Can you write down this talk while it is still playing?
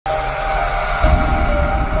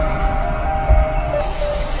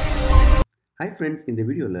Hi friends, இந்த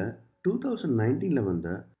வீடியோல 2019ல வந்த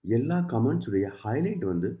எல்லா கமெண்ட்ஸ் உடைய ஹைலைட்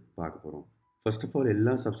வந்து பார்க்க போறோம். ஃபர்ஸ்ட் ஆஃப் ஆல்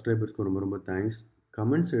எல்லா சப்ஸ்கிரைபர்ஸ்க்கும் ரொம்ப தேங்க்ஸ்.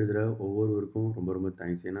 கமெண்ட்ஸ் எழுதுற ஒவ்வொருவருக்கும் ரொம்ப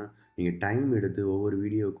தேங்க்ஸ். ஏன்னா, நீங்க டைம் எடுத்து ஒவ்வொரு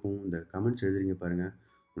வீடியோவுக்கும் இந்த கமெண்ட்ஸ் எழுதுறீங்க பாருங்க.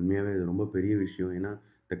 உண்மையாவே இது ரொம்ப பெரிய விஷயம். ஏன்னா,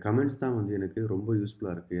 இந்த கமெண்ட்ஸ் தான் வந்து எனக்கு ரொம்ப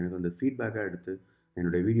யூஸ்ஃபுல்லா இருக்கு. எனக்கு அந்த ஃபீட்பேக்கா எடுத்து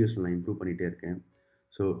என்னுடைய வீடியோஸ்ல நான் இம்ப்ரூவ் பண்ணிட்டே இருக்கேன்.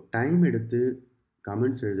 ஸோ டைம் எடுத்து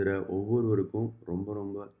கமெண்ட்ஸ் எழுதுற ஒவ்வொருவருக்கும்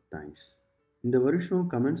ரொம்ப தேங்க்ஸ். இந்த வருஷம்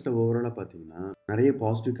கமெண்ட்ஸ்ல ஓவராலா பார்த்தீங்கன்னா, நெறைய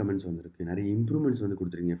பாசிட்டிவ் கமெண்ட்ஸ் வந்திருக்கு. நெறைய இம்ப்ரூவ்மெண்ட்ஸ் வந்து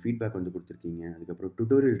குடுத்துருக்கீங்க. ஃபீட்பேக் வந்து குடுத்துருக்கீங்க. அதுக்கப்புறம்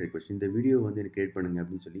டியூட்டோரியல் ரிக்வெஸ்ட் இந்த வீடியோ வந்து எனக்கு கிரியேட் பண்ணுங்க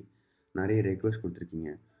அப்படின்னு சொல்லி நெறைய ரிக்வெஸ்ட்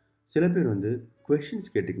குடுத்துருக்கீங்க. சில பேர் வந்து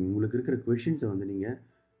கொஸ்டின்ஸ் கேட்டிருக்கீங்க. உங்களுக்கு இருக்கிற கொஸ்டின்ஸ வந்து நீங்க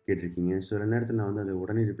கேட்டிருக்கீங்க. சில நேரத்தில நான் வந்து அத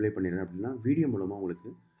உடனே ரிப்ளை பண்ணிடுறேன் அப்படின்னா, வீடியோ மூலமா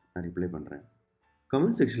உங்களுக்கு நான் ரிப்ளை பண்றேன்.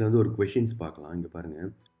 கமெண்ட் செக்ஷன்ல வந்து ஒரு கொஸ்டின்ஸ் பார்க்கலாம். இங்க பாருங்க.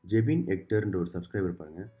 ஜெபின் ஹெக்டர்ன்ற ஒரு சப்ஸ்கிரைபர்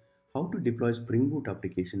பாருங்க. Have to deploy spring boot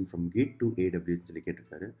application from gate two ஏடபிள்யூஎஸ்ன்னு சொல்லி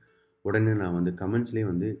கேட்டிருக்காரு. உடனே நான் வந்து கமெண்ட்ஸ்லேயே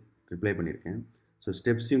வந்து ரிப்ளை பண்ணியிருக்கேன். ஸோ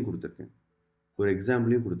ஸ்டெப்ஸையும் குடுத்துருக்கேன். ஒரு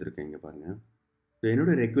எக்ஸாம்பிளையும் குடுத்துருக்கேன் இங்க பாருங்க. ஸோ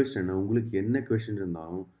என்னோட ரெக்வெஸ்ட் என்ன, உங்களுக்கு என்ன கொஸ்டின்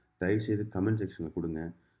இருந்தாலும் தயவுசெய்து கமெண்ட் செக்ஷன்ல குடுங்க.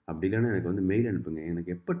 அப்படி இல்லன்னா எனக்கு வந்து மெயில் அனுப்புங்க.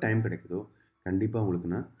 எனக்கு எப்ப டைம் கிடைக்குதோ, கண்டிப்பா உங்களுக்கு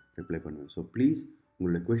நான் ரிப்ளை பண்ணுவேன். ஸோ ப்ளீஸ்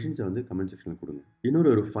உங்களோட கொஸ்டின்ஸ வந்து கமெண்ட் செக்ஷன்ல குடுங்க. இன்னொரு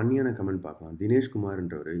ஒரு ஃபன்னியான கமெண்ட் பார்க்கலாம். தினேஷ்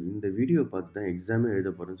குமார்ன்றவரு இந்த வீடியோ பார்த்து தான் எக்ஸாமே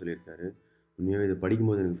எழுத போறேன்னு சொல்லியிருக்காரு. உண்மையாவே இத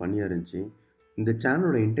படிக்கும்போது எனக்கு ஃபன்னியா இருந்துச்சு. இந்த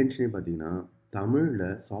சேனலோட இன்டென்ஷனே பார்த்தீங்கன்னா, தமிழ்ல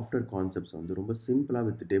சாஃப்ட்வேர் கான்செப்ட்ஸ் வந்து ரொம்ப சிம்பிளா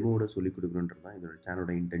வித் டெமோவோட சொல்லிக் குடுக்கணுன்றது தான் இதோட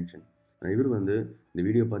சேனலோட இன்டென்ஷன். இவரு வந்து இந்த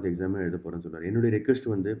வீடியோ பார்த்து எக்ஸாமே எழுத போறேன்னு சொல்றாரு. என்னுடைய ரிக்வெஸ்ட்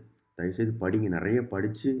வந்து தயவுசெய்து படிங்க. நெறைய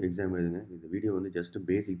படிச்சு எக்ஸாம் எழுதுங்க. இந்த வீடியோ வந்து ஜஸ்ட்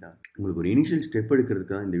பேசிக் தான். உங்களுக்கு ஒரு இனிஷியல் ஸ்டெப்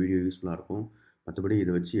எடுக்கிறதுக்கு தான் இந்த வீடியோ யூஸ்ஃபுல்லா இருக்கும். மத்தபடி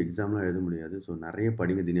இத வச்சு எக்ஸாம்லாம் எழுத முடியாது. ஸோ நெறைய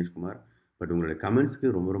படிங்க தினேஷ்குமார். பட் உங்களுடைய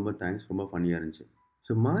கமெண்ட்ஸ்க்கு ரொம்ப தேங்க்ஸ். ரொம்ப ஃபன்னியா இருந்துச்சு.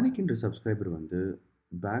 ஸோ மாணிக்ன்ற சப்ஸ்கிரைபர் வந்து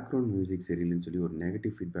பேக்ரவுண்ட் மியூசிக் சரியில்லன்னு சொல்லி ஒரு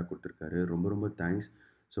நெகட்டிவ் ஃபீட்பேக் குடுத்துருக்காரு. ரொம்ப தேங்க்ஸ்.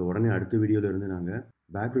 ஸோ உடனே அடுத்த வீடியோல இருந்து நாங்க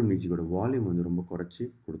பேக்ரவுண்ட் மியூசிக்கோட வால்யூம் வந்து ரொம்ப குறைச்சு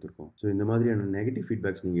குடுத்துருக்கோம். ஸோ இந்த மாதிரியான நெகட்டிவ்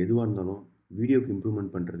ஃபீட்பேக்ஸ் நீங்க எதுவா இருந்தாலும், வீடியோக்கு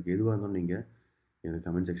இம்ப்ரூவ்மென்ட் பண்றதுக்கு எதுவா இருந்தாலும் நீங்க எனக்கு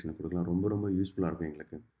கமெண்ட் செக்ஷன்ல குடுக்கலாம். ரொம்ப யூஸ்ஃபுல்லா இருக்கும்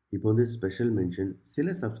எங்களுக்கு. இப்போ வந்து ஸ்பெஷல் மென்ஷன்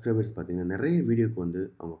சில சப்ஸ்கிரைபர்ஸ் பார்த்தீங்கன்னா, நெறைய வீடியோக்கு வந்து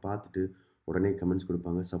அவங்க பார்த்துட்டு உடனே கமெண்ட்ஸ்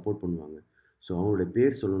குடுப்பாங்க, சப்போர்ட் பண்ணுவாங்க. ஸோ அவங்களோட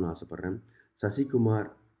பேர் சொல்லணும்னு ஆசைப்படுறேன். சசிகுமார்,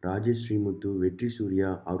 ராஜேஷ் ஸ்ரீமுத்து, வெற்றி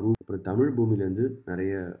சூர்யா, அருண் அப்புறம் தமிழ் பூமியிலேருந்து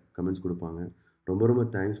நெறைய கமெண்ட்ஸ் குடுப்பாங்க. ரொம்ப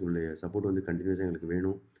தேங்க்ஸ். உங்களுடைய சப்போர்ட் வந்து கன்டினியூஸா எங்களுக்கு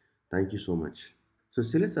வேணும். Thank you so much. So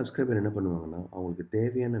சில சப்ஸ்கிரைபர் என்ன பண்ணுவாங்கன்னா, அவங்களுக்கு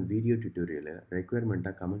தேவையான வீடியோ டியூட்டோரியல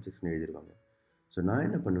ரெக்யர்மென்ட்டா கமெண்ட் செக்ஷன்ல எழுதிருவாங்க. ஸோ நான்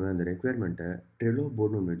என்ன பண்ணுவேன், அந்த ரெக்யர்மென்ட்ட ட்ரெலோ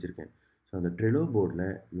போர்டுன்னு ஒண்ணு வச்சிருக்கேன். ஸோ அந்த ட்ரெலோ போர்டுல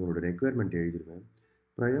இவங்களோட ரெக்யர்மென்ட் எழுதிருவேன்.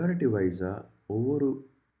 ப்ரையாரிட்டி வைஸா ஒவ்வொரு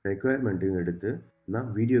ரெக்யர்மென்ட்டையும் எடுத்து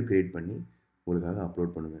நான் வீடியோ கிரியேட் பண்ணி உங்களுக்காக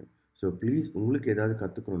அப்லோட் பண்ணுவேன். ஸோ ப்ளீஸ் உங்களுக்கு ஏதாவது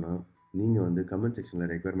கத்துக்கணும்னா, நீங்க வந்து கமெண்ட்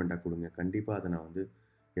செக்ஷன்ல ரெக்யர்மென்ட்டா குடுங்க. கண்டிப்பா அத நான் வந்து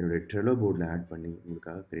என்னுடைய ட்ரெலோ போர்டுல ஆட் பண்ணி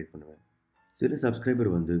உங்களுக்காக கிரியேட் பண்ணுவேன். சில சப்ஸ்கிரைபர்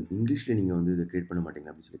வந்து இங்கிலீஷ்ல நீங்க வந்து இத கிரியேட் பண்ண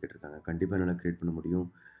மாட்டீங்களா அப்படின்னு சொல்லி கேட்டிருக்காங்க. கண்டிப்பா என்னால கிரியேட் பண்ண முடியும்.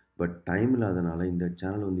 பட் டைம் இல்லாதனால இந்த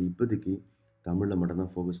சேனல் வந்து இப்போதைக்கு தமிழ்ல மட்டும்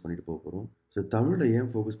தான் ஃபோக்கஸ் பண்ணிட்டு போறோம். ஸோ தமிழ்ல ஏன்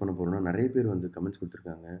ஃபோக்கஸ் பண்ண போறோம்னா, நெறைய பேர் வந்து கமெண்ட்ஸ்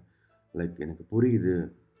குடுத்துருக்காங்க. லைக் எனக்கு புரியுது.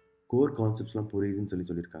 கோர் கான்செப்ட்ஸ்லாம் புரியுதுன்னு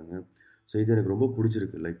சொல்லியிருக்காங்க. ஸோ இது எனக்கு ரொம்ப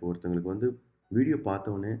புடிச்சிருக்கு. லைக் ஒருத்தங்களுக்கு வந்து வீடியோ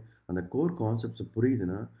பார்த்தோனே அந்த கோர் கான்செப்ட்ஸ்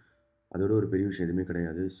புரியுதுன்னா, அதோட ஒரு பெரிய விஷயம் எதுவுமே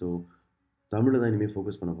கிடையாது. ஸோ தமிழ்ல தான் இனிமே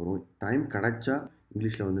ஃபோக்கஸ் பண்ண போறோம். டைம் கிடைச்சா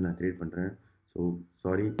இங்கிலீஷ்ல வந்து நான் கிரியேட் பண்றேன். So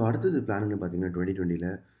sorry. அடுத்தது பிளான் பார்த்தீங்கன்னா 2020ல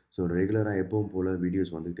ஸோ ரெகுலரா எப்பவும் போல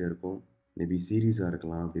வீடியோஸ் வந்துகிட்டே இருக்கும். மேபி சீரிஸா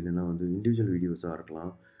இருக்கலாம். அப்படி இல்லன்னா வந்து இண்டிவிஜுவல் வீடியோஸா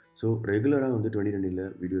இருக்கலாம். ஸோ ரெகுலரா வந்து 2020ல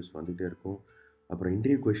வீடியோஸ் வந்துகிட்டே இருக்கும். அப்புறம்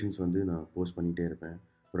இன்டர்வியூ கொஸ்டின்ஸ் வந்து நான் போஸ்ட் பண்ணிட்டே இருப்பேன்.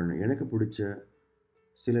 அப்புறம் எனக்கு புடிச்ச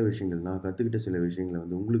சில விஷயங்கள், நான் கத்துக்கிட்ட சில விஷயங்கள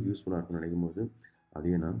வந்து உங்களுக்கு யூஸ்ஃபுல்லா இருக்கும்னு நினைக்கும்போது,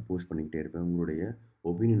 அதையும் நான் போஸ்ட் பண்ணிக்கிட்டே இருப்பேன். உங்களுடைய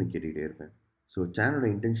ஒப்பீனியன கேட்டுக்கிட்டே இருப்பேன். ஸோ சேனலோட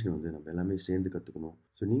இன்டென்ஷன் வந்து நம்ம எல்லாமே சேர்ந்து கத்துக்கணும்.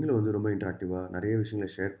 ஸோ நீங்களும் வந்து ரொம்ப இன்டராக்டிவா நெறைய விஷயங்கள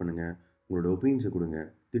ஷேர் பண்ணுங்க. உங்களோட ஒப்பீனியன்ஸ குடுங்க.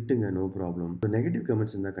 திட்டுங்க, no problem. So negative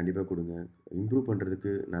comments இருந்தா கண்டிப்பா குடுங்க. இம்ப்ரூவ்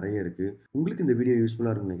பண்றதுக்கு நெறைய இருக்கு. உங்களுக்கு இந்த வீடியோ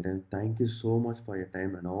யூஸ்ஃபுல்லா இருக்கும்னு நினைக்கிறேன். Thank you so much for your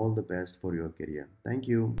time and all the best for your career. Thank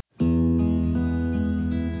you.